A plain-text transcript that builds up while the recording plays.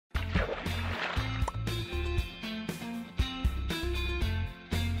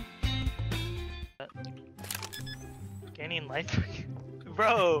Gaining life,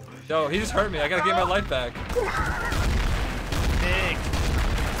 bro. Yo, he just hurt me. I gotta get my life back. Big.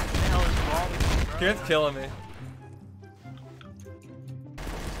 What the hell is wrong with you, bro? Kieran's killing me.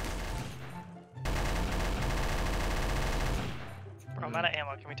 Bro, I'm out of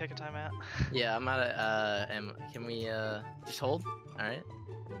ammo. Can we take a timeout? Yeah, I'm out of ammo. Can we just hold? All right.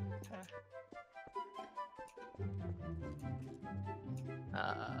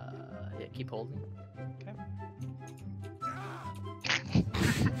 Yeah, keep holding. Okay.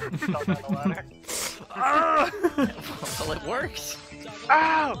 Fell down the ladder. Well, it works.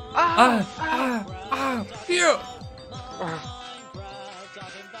 Ow! Ow! Ow! Phew!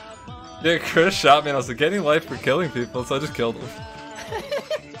 Yeah, Chris shot me and I was like, getting life for killing people, so I just killed him.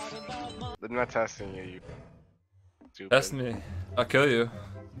 I'm not testing you, you stupid. Test me. I'll kill you.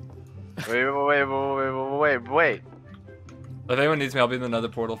 Wait. If anyone needs me, I'll be in the nether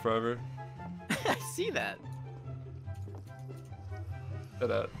portal forever. I see that.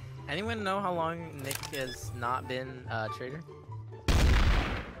 Shut up. Anyone know how long Nick has not been trader?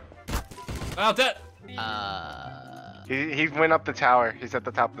 Oh, dead! He went up the tower. He's at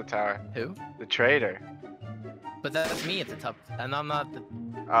the top of the tower. Who? The traitor. But that's me at the top, and I'm not the...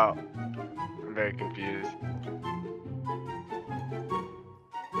 Oh. I'm very confused.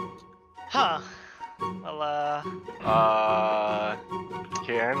 Huh. Well,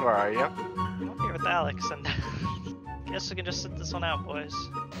 Kieran, where are you? I'm up here with Alex, and guess we can just sit this one out, boys.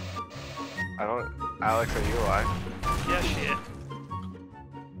 Alex, are you alive? Yeah, shit.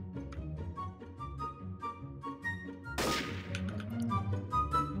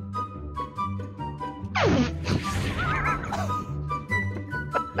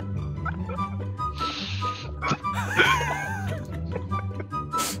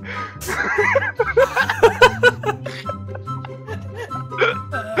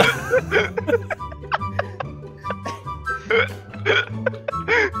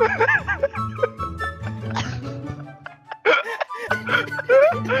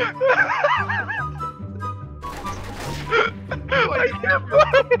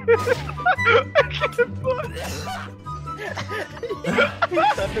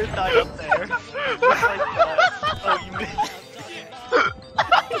 Thunder died up there. Just like that. Oh, you missed.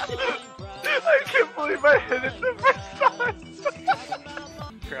 I can't believe I hit it the first time.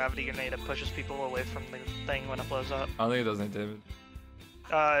 Gravity grenade that pushes people away from the thing when it blows up. I don't think it does any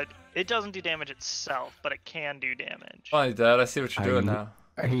damage. It doesn't do damage itself, but it can do damage. Fine, Dad. I see what you're doing now.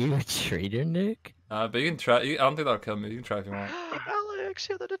 Are you a traitor, Nick? But you can try. I don't think that'll kill me. You can try if you want. Alex,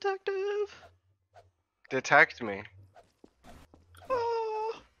 you're the detective. Detect me.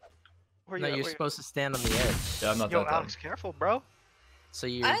 Oh. Where No, at? you're Where supposed to stand on the edge. Yeah, I'm not Yo, that Alex, careful, bro. So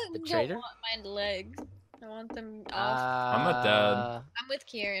you're I the don't traitor? want my legs. I want them off. I'm not dead. I'm with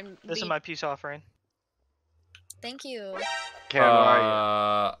Kieran. This is my peace offering. Thank you. Kieran, where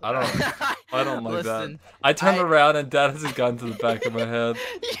are I don't like Listen, that. I turn around and Dad has a gun to the back of my head.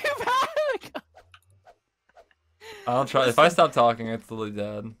 You have I don't try. If I stop talking, it's literally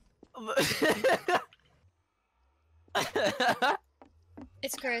dead.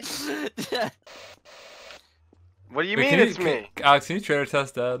 It's Chris. you? What do you Wait, mean it's me? Alex, can you traitor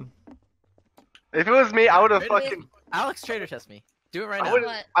test Dad? If it was me, I would have Traitor? fucking. Alex, traitor test me. Do it right now.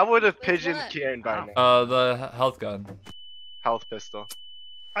 What? I would have With pigeoned what? Kieran by now. The health gun. Health pistol.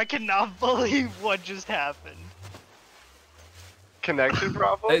 I cannot believe what just happened. Connection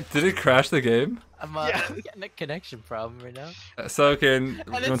problem? Hey, did it crash the game? I'm Yeah. getting a connection problem right now. So okay, you And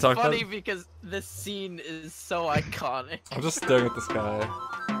want to it's talk about funny it? because this scene is so iconic. I'm just staring at the sky.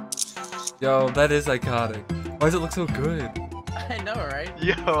 Yo, that is iconic. Why does it look so good? I know, right?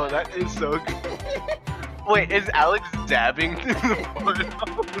 Yo, that is so good. Wait, is Alex dabbing through the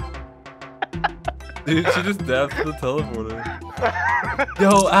portal? Dude, she just dabbed the teleporter.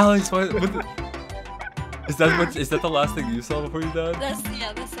 Yo, Alex, is that the last thing you saw before you died? That's the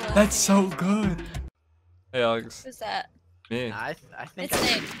last. That's so good. Hey, Alex. Who's that? Me. I think It's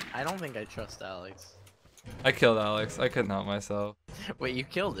Nick. I don't think I trust Alex. I killed Alex. I couldn't help myself. Wait, you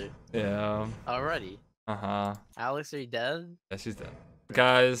killed her Yeah. already? Alex, are you dead? Yeah, she's dead.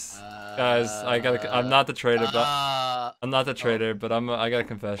 Guys, I'm not the traitor, but I got a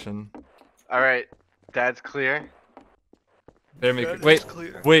confession. All right, Dad's clear. Wait.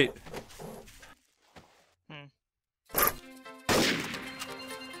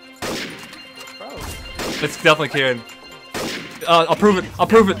 Bro. It's definitely Kieran. I'll prove it.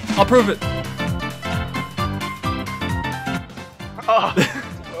 Oh.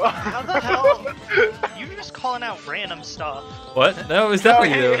 How the hell? You were just calling out random stuff. What? No, it was No,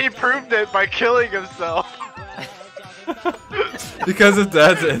 definitely he you. proved it by killing himself. Because his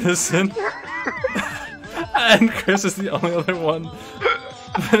dad's innocent. And Chris is the only other one.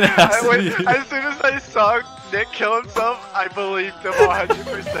 Then it has to be you. As soon as I saw Nick kill himself, I believed him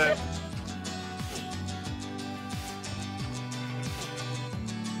 100%.